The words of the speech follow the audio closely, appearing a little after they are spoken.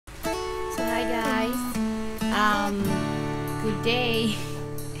Good day.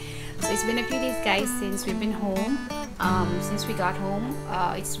 So it's been a few days, guys, since we've been home. Since we got home,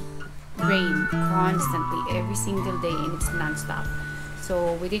 it's rained constantly every single day, and it's non-stop.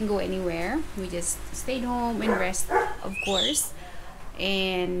 So we didn't go anywhere. We just stayed home and rest, of course.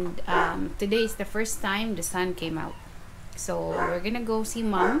 And today is the first time the sun came out. So we're gonna go see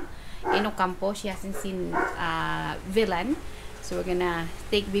Mom in Ocampo. She hasn't seen VALEN. So we're gonna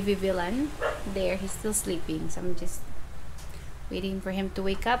take baby VALEN there. He's still sleeping, so I'm just waiting for him to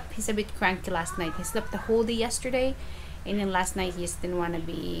wake up. He's a bit cranky last night. He slept the whole day yesterday, and then last night he just didn't want to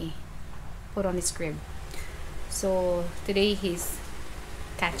be put on his crib. So today he's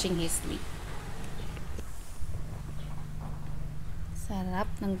catching his sleep. Sarap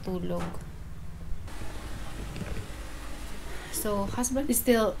ng tulog. So husband is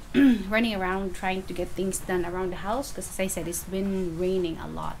still running around trying to get things done around the house, because as I said, it's been raining a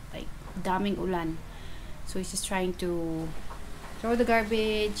lot, like daming ulan. So he's just trying to throw the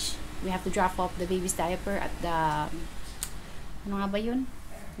garbage. We have to drop off the baby's diaper at the ano nga ba yun?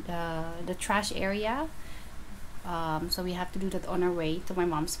 The trash area. So we have to do that on our way to my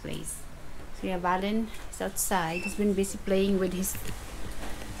mom's place. So yeah, VALEN is outside. He's been busy playing with his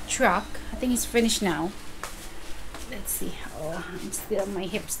truck. I think he's finished now. Let's see. Oh, my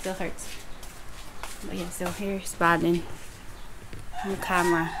hip still hurts. But yeah, so here's VALEN on the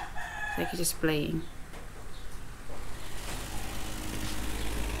camera. It's like he's just playing.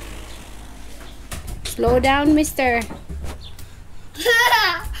 Slow down, mister.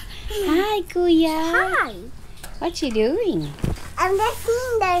 Hi, Kuya. Hi. What you doing? I'm just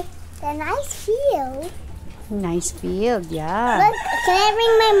seeing the nice field. Nice field, yeah. Look, can I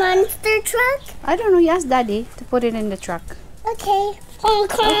bring my monster truck? I don't know. You ask Daddy to put it in the truck. Okay. Oh,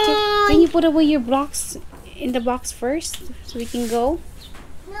 come Okay. on. Can you put away your blocks in the box first so we can go?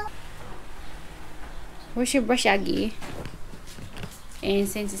 No. Where's your brush, Aggie? And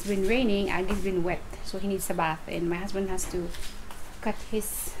since it's been raining, Aggie's been wet, so he needs a bath. And my husband has to cut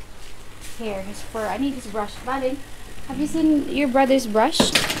his hair, his fur. I need his brush. VALEN, have you seen your brother's brush?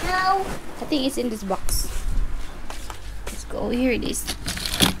 No. I think it's in this box. Let's go. Here it is.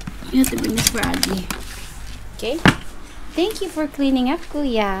 You have to bring this for Aggie. Okay. Thank you for cleaning up,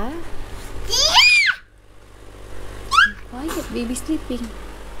 Kuya. Yeah. Quiet, baby sleeping.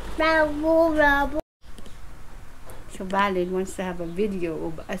 Bravo, bravo. So VALEN wants to have a video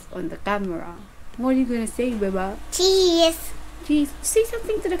of us on the camera. What are you gonna say, Baba? Cheese. Jeez, say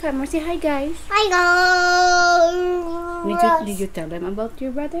something to the camera. Say hi, guys. Hi, guys. Did you tell them about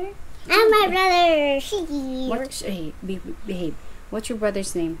your brother? And my brother, Shiggy. Hey, behave. What's your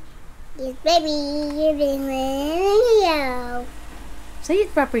brother's name? Yes, baby. Leo. Say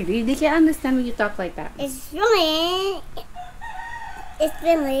it properly. They can't understand when you talk like that. It's Villain. It's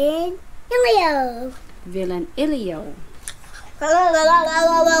Villain. Leo. VALEN Ilio.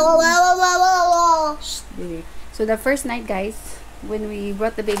 So the first night, guys, when we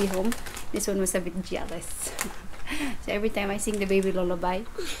brought the baby home, this one was a bit jealous. So every time I sing the baby lullaby,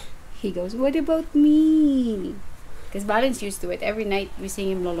 he goes, "What about me?" Because VALEN's used to it. Every night we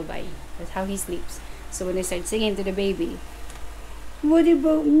sing him lullaby. That's how he sleeps. So when I start singing to the baby, "What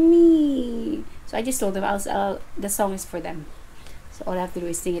about me?" So I just told them the song is for them. So all I have to do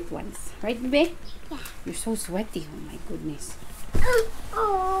is sing it once. Right, babe? Yeah. You're so sweaty. Oh my goodness.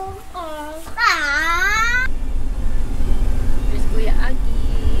 There's Kuya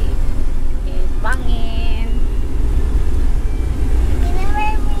Aggie. There's Bangin.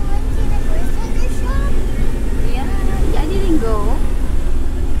 Remember we went to the grocery shop? Yeah, I didn't go.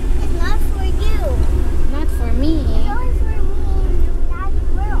 It's not for you. Not for me. It's only for me. Dad,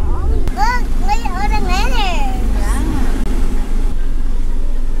 we're all. Look at all the letters. Yeah.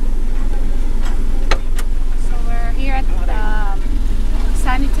 So we're here at the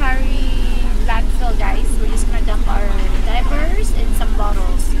sanitary landfill, guys. We're just gonna dump our diapers and some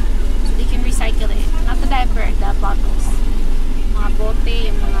bottles so they can recycle it. Not the diaper, the bottles. Mga bote,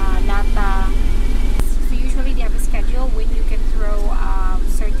 yung mga lata. So usually they have a schedule when you can throw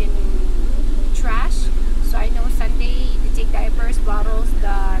certain trash. So I know Sunday they take diapers, bottles,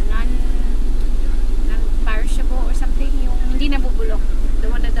 the non-perishable or something, yung hindi nabubulok, the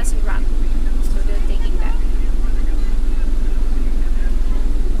one that doesn't rot. So they're taking that.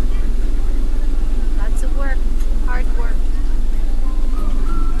 Lots of work, hard work.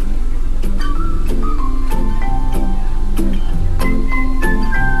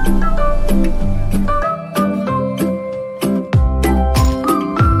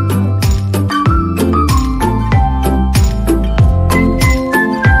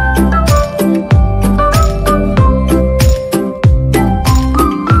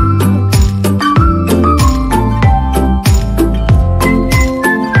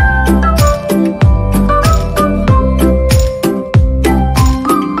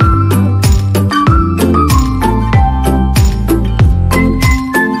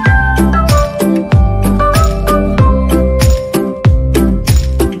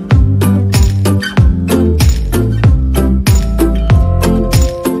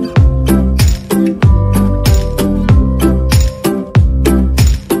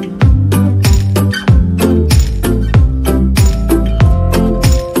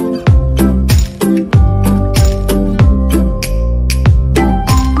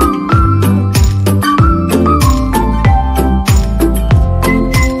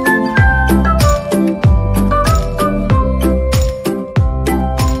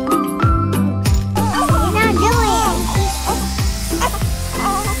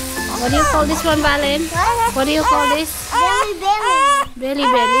 this one, Valen? What do you call this? Belly belly. Belly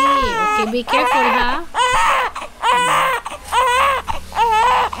belly. Okay, be careful, huh? The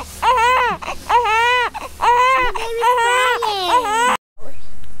baby's crying.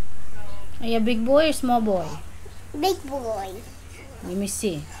 Are you a big boy or small boy? Big boy. Let me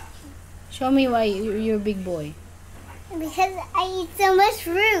see. Show me why you're a big boy. Because I eat so much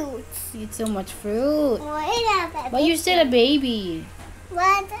fruit. You eat so much fruit. Wait up. But you're still a baby.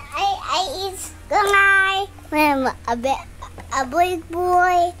 But I eat gulay. When I'm a big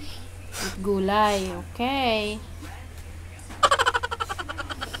boy. Eat gulay. Okay.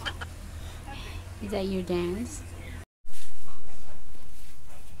 Is that your dance?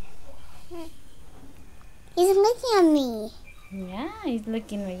 He's looking at me. Yeah, he's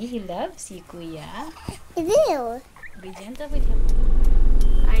looking at you. He loves you, Kuya. I do. Be gentle with him.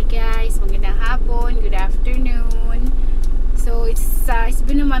 Hi guys, magandang hapon, good afternoon. So it's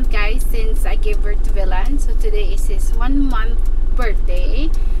been a month guys since I gave birth to VALEN. So today is his 1 month birthday.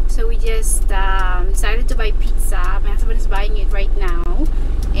 So we just decided to buy pizza. My husband is buying it right now.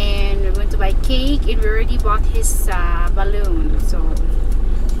 And we're going to buy cake, and we already bought his balloon. So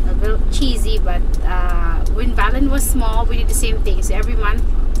a little cheesy, but when VALEN was small, we did the same thing. So every month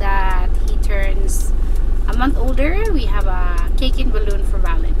that he turns a month older, we have a cake and balloon for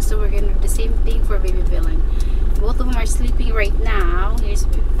VALEN. So we're gonna do the same thing for baby VALEN. Both of them are sleeping right now. Here's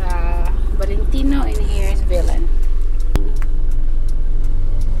Valentino, and here's VALEN.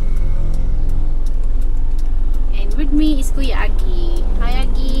 And with me is Kuya Agi. Hi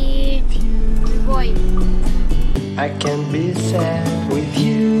Agi. Good boy. I can't be sad with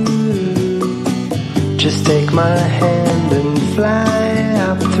you. Just take my hand and fly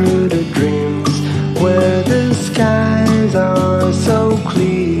up through the dreams where the skies are so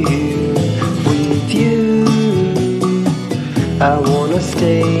clear. With you, I wanna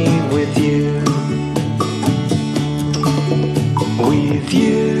stay with you. With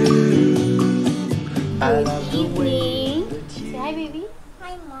you, I love the way that Say hi, baby.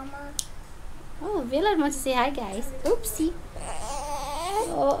 Hi, Mama. Oh, VALEN wants to say hi, guys. Oopsie.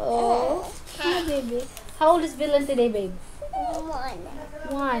 Uh-oh. Hi, baby. How old is VALEN today, babe? 1.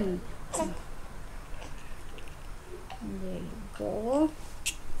 1. There you go.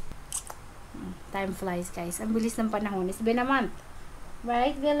 Time flies, guys. Ang bilis ng panahon. It's been a month.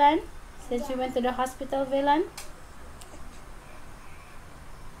 Right, VALEN? Since we went to the hospital, VALEN?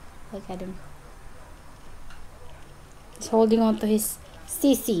 Look at him. He's holding on to his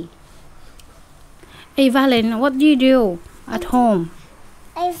sissy. Hey, VALEN, what do you do at home?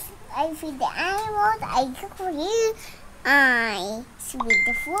 I feed the animals. I cook for you. I sweep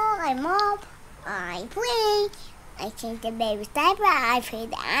the floor. I mop. I play. I change the baby's diaper. I feed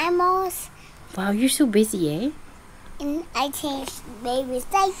the animals. Wow, you're so busy, eh? And I change the baby's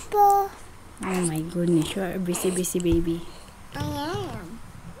diaper. Oh my goodness, you're a busy, busy baby. I am.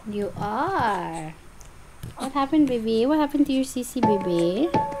 You are. What happened, baby? What happened to your sissy,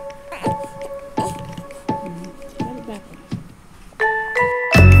 baby?